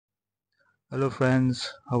Hello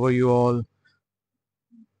friends, how are you all?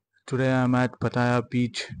 Today I'm at Pattaya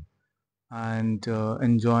Beach and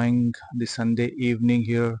enjoying the Sunday evening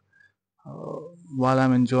here. While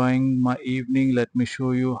I'm enjoying my evening, let me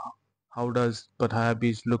show you how does Pattaya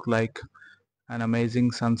Beach look like. An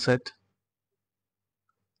amazing sunset.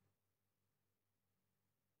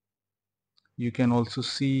 You can also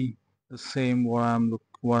see the same what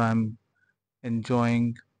I'm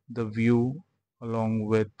enjoying the view along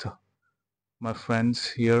with my friends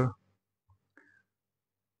here.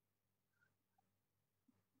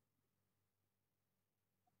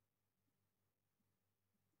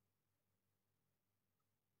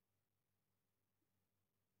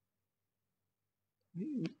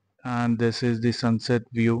 And this is the sunset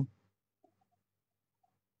view.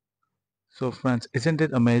 So friends, isn't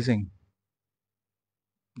it amazing?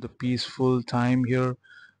 The peaceful time here.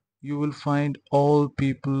 You will find all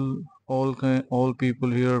people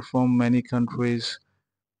here from many countries.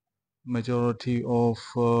 Majority of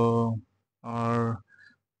are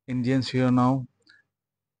Indians here now,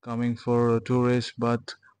 coming for tourists,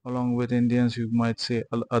 but along with Indians you might say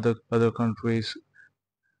other countries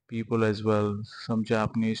people as well, some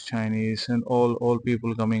Japanese, Chinese, and all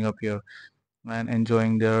people coming up here and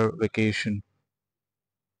enjoying their vacation.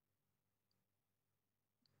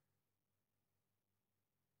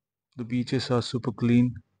 The beaches are super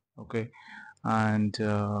clean, okay, and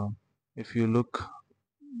if you look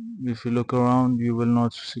if you look around, you will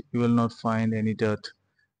not find any dirt.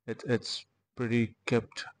 It's pretty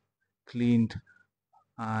kept cleaned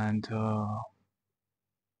and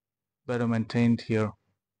better maintained here.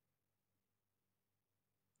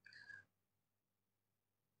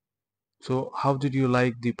 So how did you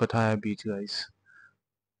like the Pattaya beach, guys?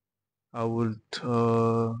 I would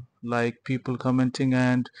like people commenting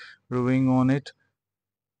and reviewing on it.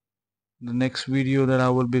 The next video that I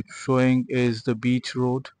will be showing is the beach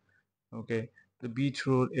road. Okay, the beach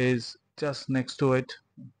road is just next to it.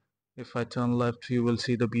 If I turn left, you will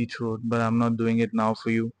see the beach road, but I'm not doing it now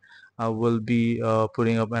for you. I will be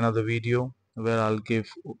putting up another video where I'll give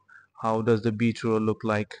how does the beach road look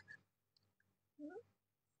like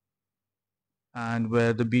and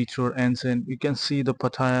where the beach road ends in. You can see the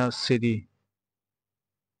Pattaya city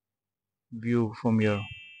view from here.